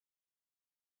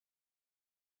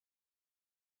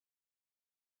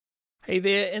Hey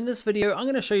there, in this video I'm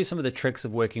going to show you some of the tricks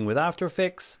of working with After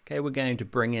Effects. Okay, we're going to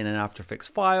bring in an After Effects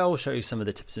file, show you some of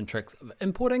the tips and tricks of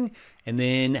importing, and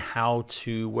then how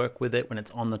to work with it when it's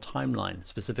on the timeline,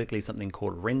 specifically something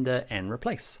called render and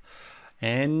replace.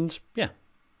 And yeah,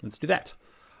 let's do that.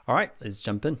 All right, let's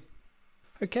jump in.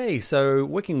 Okay, so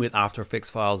working with After Effects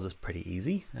files is pretty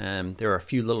easy. There are a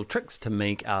few little tricks to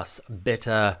make us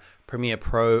better Premiere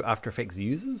Pro After Effects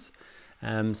users.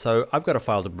 So I've got a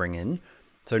file to bring in.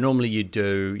 So normally you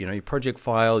do, your project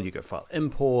file, you go file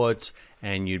import,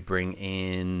 and you'd bring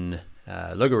in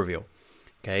logo reveal.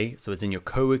 Okay, so it's in your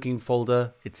co-working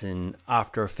folder. It's in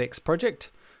After Effects project.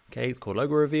 Okay, it's called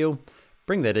logo reveal.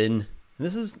 Bring that in, and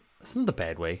it's not the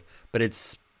bad way, but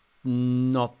it's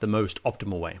not the most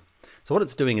optimal way. So what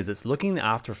it's doing is it's looking at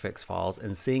After Effects files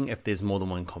and seeing if there's more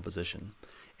than one composition.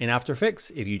 In After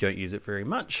Effects, if you don't use it very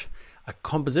much, a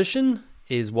composition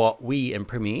is what we in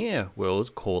Premiere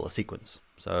world call a sequence.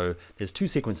 So there's two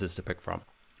sequences to pick from.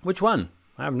 Which one?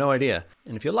 I have no idea.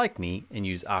 And if you're like me and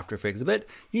use After Effects a bit,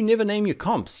 you never name your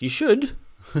comps. You should,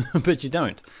 but you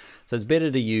don't. So it's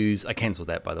better to use, I canceled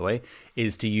that by the way,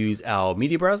 is to use our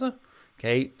media browser,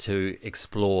 okay, to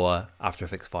explore After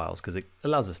Effects files, because it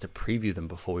allows us to preview them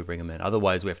before we bring them in.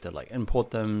 Otherwise we have to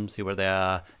import them, see where they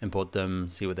are, import them,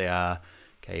 see what they are.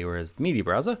 Okay, whereas the media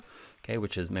browser, okay,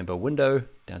 which is member window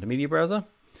down to media browser.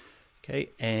 Okay,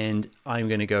 and I'm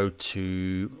going to go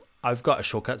to, I've got a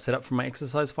shortcut set up for my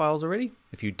exercise files already.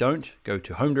 If you don't, go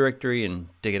to home directory and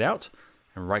dig it out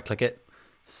and right click it,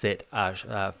 set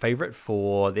a favorite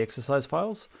for the exercise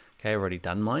files. Okay, I've already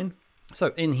done mine.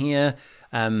 So in here,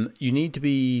 you need to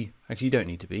be, actually you don't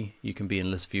need to be, you can be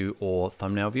in list view or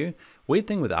thumbnail view. Weird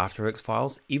thing with After Effects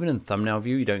files, even in thumbnail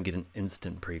view, you don't get an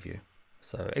instant preview.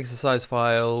 So exercise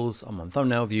files, I'm on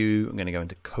thumbnail view, I'm going to go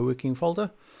into co-working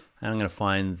folder. And I'm going to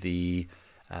find the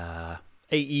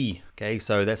AE. Okay,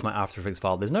 so that's my After Effects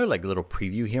file. There's no little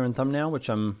preview here in thumbnail, which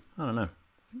I don't know.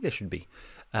 I think there should be.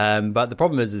 But the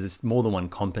problem is it's more than one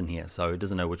comp in here, so it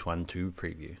doesn't know which one to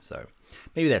preview. So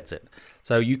maybe that's it.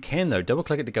 So you can though double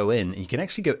click it to go in, and you can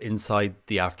actually go inside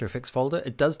the After Effects folder.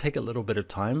 It does take a little bit of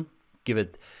time. Give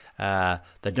it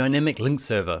the dynamic link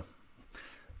server.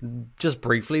 Just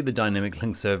briefly, the dynamic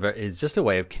link server is just a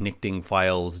way of connecting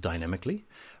files dynamically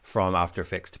from After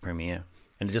Effects to Premiere.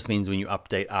 And it just means when you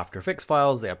update After Effects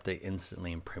files, they update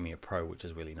instantly in Premiere Pro, which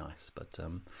is really nice. But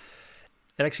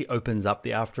it actually opens up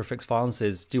the After Effects file and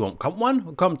says, do you want comp 1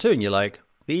 or comp 2? And you're like,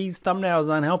 these thumbnails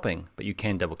aren't helping, but you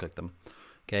can double click them.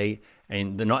 Okay,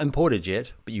 and they're not imported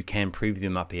yet, but you can preview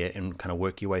them up here and kind of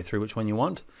work your way through which one you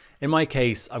want. In my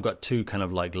case, I've got two kind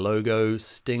of logo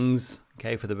stings,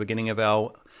 okay, for the beginning of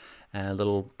our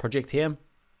little project here.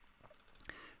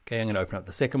 Okay, I'm going to open up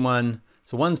the second one.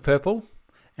 So one's purple,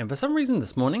 and for some reason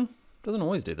this morning, doesn't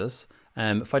always do this,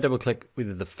 if I double click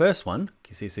either the first one,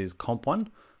 you see it says comp 1,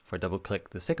 if I double click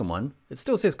the second one, it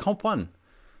still says comp 1.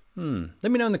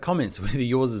 Let me know in the comments whether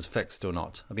yours is fixed or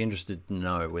not. I'd be interested to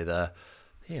know whether,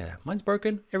 yeah, mine's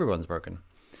broken, everyone's broken.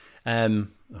 The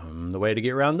way to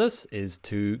get around this is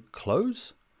to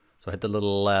close. So I hit the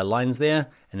little lines there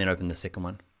and then open the second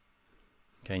one.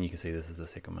 Okay, and you can see this is the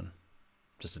second one.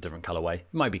 Just a different colorway.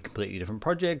 It might be a completely different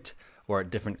project or a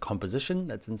different composition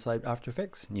that's inside After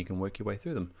Effects, and you can work your way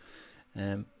through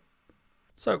them.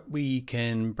 So we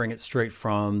can bring it straight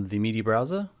from the media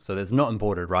browser. So that's not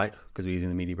imported, right? Because we're using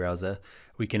the media browser.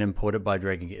 We can import it by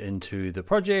dragging it into the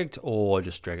project or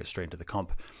just drag it straight into the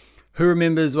comp. Who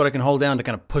remembers what I can hold down to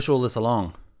kind of push all this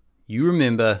along? You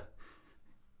remember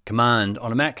Command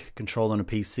on a Mac, Control on a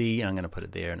PC, and I'm going to put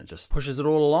it there and it just pushes it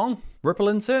all along. Ripple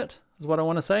insert is what I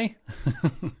want to say.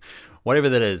 Whatever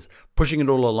that is, pushing it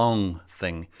all along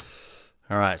thing.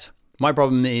 All right, my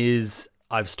problem is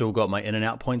I've still got my in and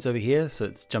out points over here, so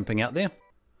it's jumping out there.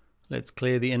 Let's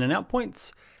clear the in and out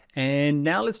points. And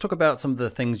now let's talk about some of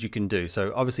the things you can do.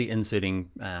 So obviously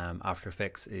inserting After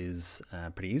Effects is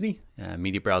pretty easy.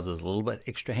 Media browser is a little bit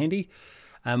extra handy.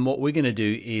 What we're going to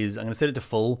do is I'm going to set it to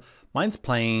full. Mine's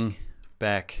playing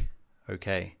back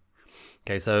okay.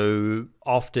 Okay, so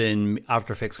often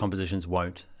After Effects compositions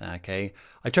won't. Okay,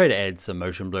 I try to add some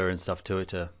motion blur and stuff to it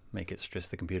to make it stress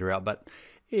the computer out, but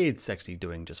it's actually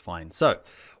doing just fine. So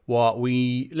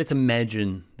let's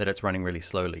imagine that it's running really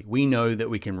slowly. We know that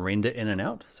we can render in and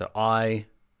out. So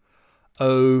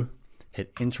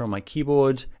hit enter on my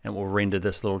keyboard and we'll render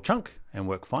this little chunk and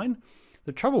work fine.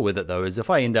 The trouble with it though is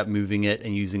if I end up moving it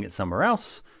and using it somewhere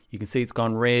else, you can see it's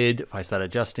gone red. If I start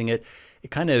adjusting it, it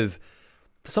kind of,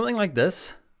 for something like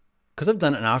this, because I've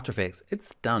done it in After Effects,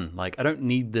 it's done. I don't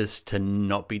need this to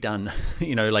not be done,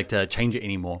 to change it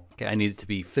anymore. Okay, I need it to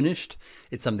be finished.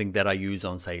 It's something that I use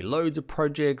on, say, loads of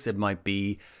projects. It might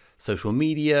be social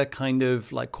media kind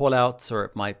of like call outs, or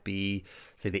it might be,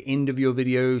 say, the end of your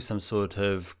video, some sort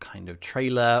of kind of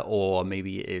trailer, or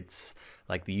maybe it's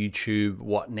like the YouTube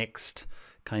what next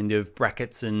kind of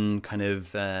brackets and kind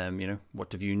of, you know,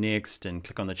 what to view next and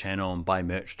click on the channel and buy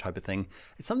merch type of thing.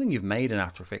 It's something you've made in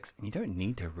After Effects and you don't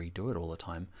need to redo it all the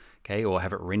time, okay, or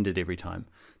have it rendered every time.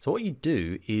 So what you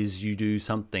do is you do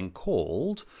something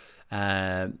called,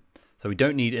 so we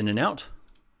don't need in and out,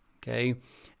 okay,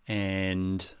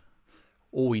 and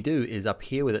all we do is up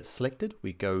here with it selected,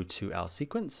 we go to our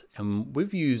sequence, and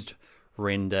we've used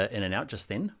render in and out just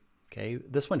then. Okay,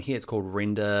 this one here, it's called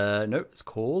render, no, it's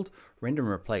called render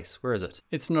and replace. Where is it?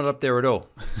 It's not up there at all.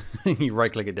 You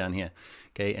right click it down here,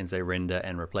 okay, and say render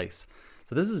and replace.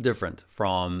 So this is different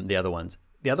from the other ones.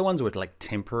 The other ones were like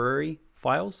temporary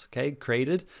files, okay,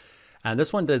 created. And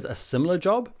this one does a similar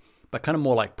job, but kind of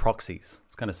more like proxies.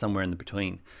 It's kind of somewhere in the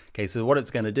between. Okay, so what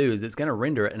it's gonna do is it's gonna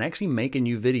render it and actually make a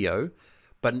new video,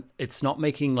 but it's not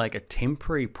making like a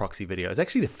temporary proxy video. It's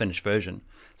actually the finished version.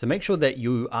 So make sure that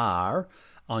you are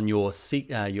on your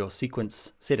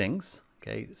sequence settings,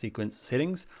 okay, sequence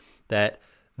settings, that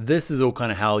this is all kind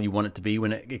of how you want it to be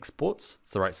when it exports.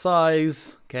 It's the right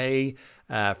size, okay,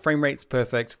 frame rate's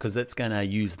perfect, because that's gonna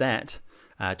use that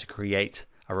to create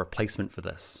a replacement for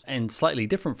this. And slightly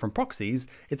different from proxies,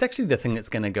 it's actually the thing that's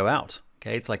gonna go out,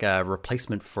 okay? It's like a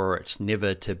replacement for it,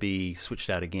 never to be switched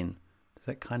out again. Does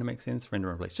that kind of make sense? Render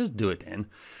and replace, just do it, Dan.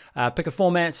 Pick a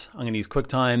format, I'm gonna use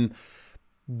QuickTime.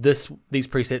 These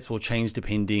presets will change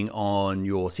depending on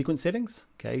your sequence settings,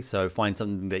 okay? So find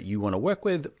something that you want to work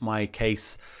with. My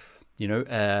case, you know,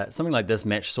 something like this,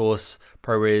 match source,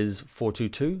 ProRes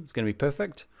 422 is going to be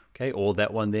perfect, okay? Or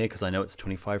that one there, because I know it's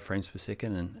 25 frames per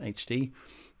second in HD.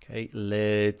 Okay,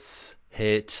 let's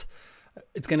hit,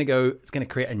 it's going to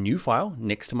create a new file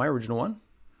next to my original one,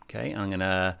 okay?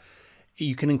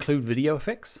 You can include video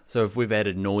effects. So if we've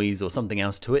added noise or something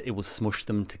else to it, it will smush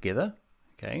them together,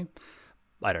 okay?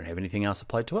 I don't have anything else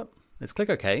applied to it. Let's click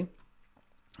OK.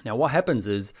 Now what happens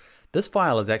is this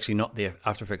file is actually not the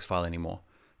After Effects file anymore.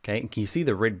 Okay, and can you see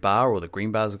the red bar or the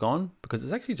green bars are gone? Because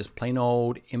it's actually just plain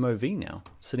old MOV now,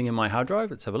 sitting in my hard drive.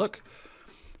 Let's have a look.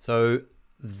 So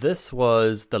this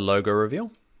was the logo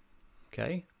reveal,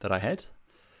 okay, that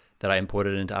I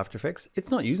imported into After Effects. It's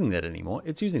not using that anymore.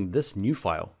 It's using this new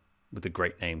file with the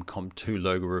great name comp2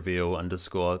 logo reveal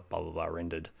underscore blah blah blah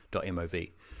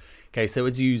rendered.mov. Okay, so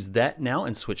it's used that now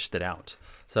and switched it out.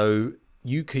 So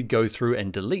you could go through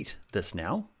and delete this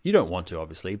now. You don't want to,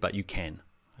 obviously, but you can.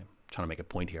 I'm trying to make a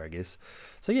point here, I guess.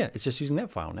 So yeah, it's just using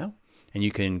that file now. And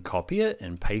you can copy it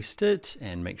and paste it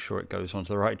and make sure it goes onto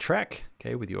the right track,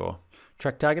 okay, with your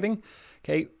track targeting.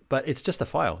 Okay, but it's just a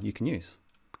file you can use.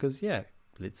 Because yeah,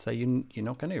 let's say you're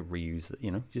not going to reuse it,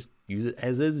 you know, just use it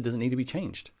as is. It doesn't need to be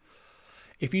changed.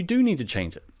 If you do need to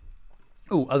change it,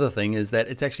 oh, other thing is that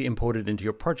it's actually imported into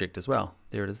your project as well.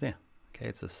 There it is there. Okay,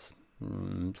 it's a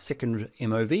second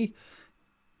MOV,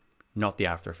 not the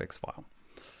After Effects file.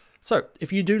 So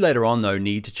if you do later on though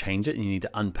need to change it and you need to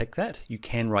unpick that, you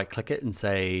can right click it and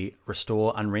say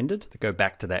restore unrendered to go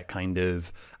back to that kind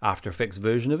of After Effects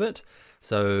version of it.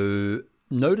 So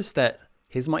notice that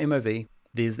here's my MOV,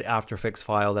 there's the After Effects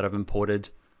file that I've imported.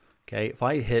 Okay, if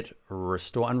I hit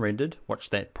restore unrendered,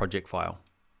 watch that project file.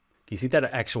 You see that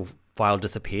actual file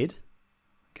disappeared.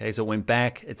 Okay, so it went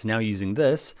back, it's now using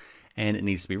this and it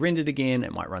needs to be rendered again.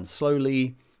 It might run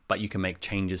slowly, but you can make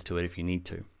changes to it if you need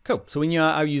to. Cool, so when you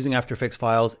are using After Effects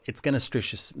files, it's gonna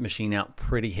stress your machine out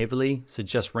pretty heavily. So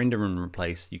just render and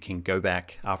replace, you can go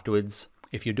back afterwards.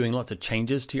 If you're doing lots of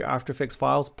changes to your After Effects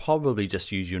files, probably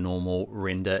just use your normal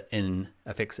render in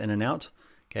effects in and out,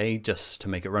 okay, just to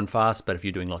make it run fast. But if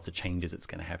you're doing lots of changes, it's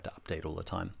gonna have to update all the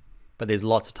time. But there's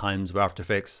lots of times where After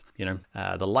Effects, you know,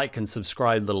 the like and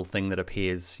subscribe little thing that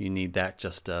appears, you need that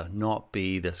just to not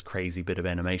be this crazy bit of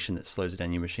animation that slows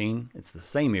down your machine. It's the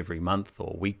same every month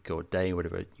or week or day,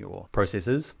 whatever your process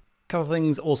is. A couple of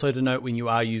things also to note when you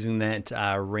are using that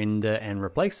render and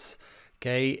replace,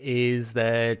 okay, is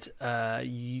that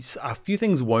a few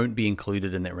things won't be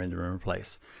included in that render and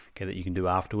replace, okay, that you can do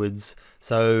afterwards.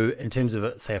 So in terms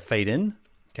of, say, a fade in,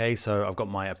 okay, so I've got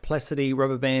my opacity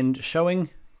rubber band showing.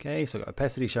 Okay, so I've got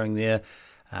opacity showing there,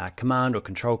 command or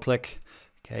control click,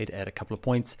 okay, to add a couple of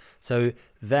points. So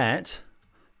that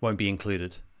won't be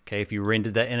included, okay, if you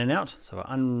rendered that in and out. So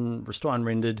restore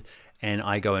unrendered, and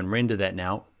I go and render that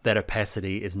now, that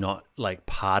opacity is not like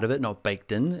part of it, not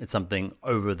baked in. It's something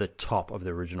over the top of the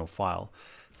original file.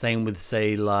 Same with,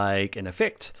 say, like an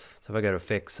effect. So if I go to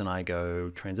effects and I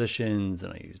go transitions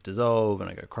and I use dissolve and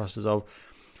I go cross dissolve,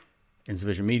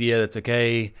 Insufficient media, that's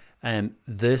okay.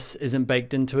 This isn't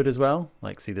baked into it as well.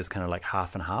 Like, see this kind of like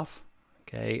half and half.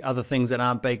 Okay, other things that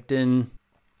aren't baked in,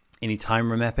 any time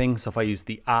remapping. So if I use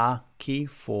the R key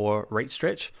for rate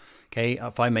stretch, okay,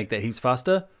 if I make that heaps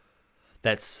faster,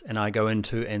 and I go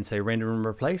into and say render and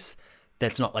replace,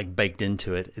 that's not like baked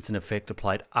into it. It's an effect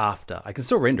applied after. I can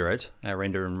still render it,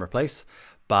 render and replace,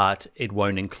 but it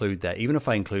won't include that. Even if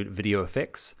I include video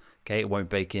effects, okay, it won't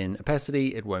bake in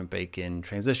opacity, it won't bake in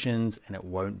transitions, and it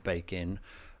won't bake in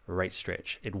rate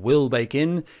stretch. It will bake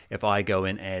in if I go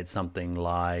and add something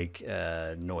like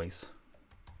noise.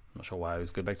 I'm not sure why I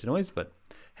always go back to noise, but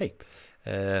hey,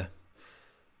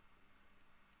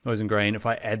 noise and grain. If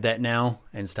I add that now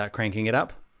and start cranking it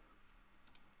up,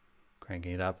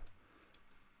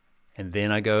 and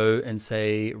then I go and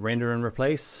say render and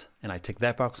replace, and I tick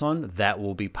that box on, that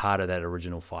will be part of that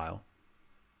original file.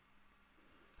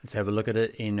 Let's have a look at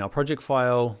it in our project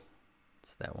file.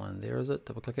 It's that one there, is it?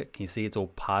 Double click it. Can you see it's all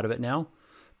part of it now?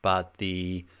 But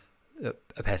the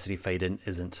opacity fade in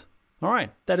isn't. All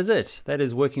right, that is it. That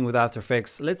is working with After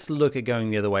Effects. Let's look at going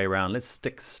the other way around. Let's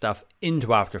stick stuff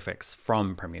into After Effects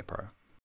from Premiere Pro.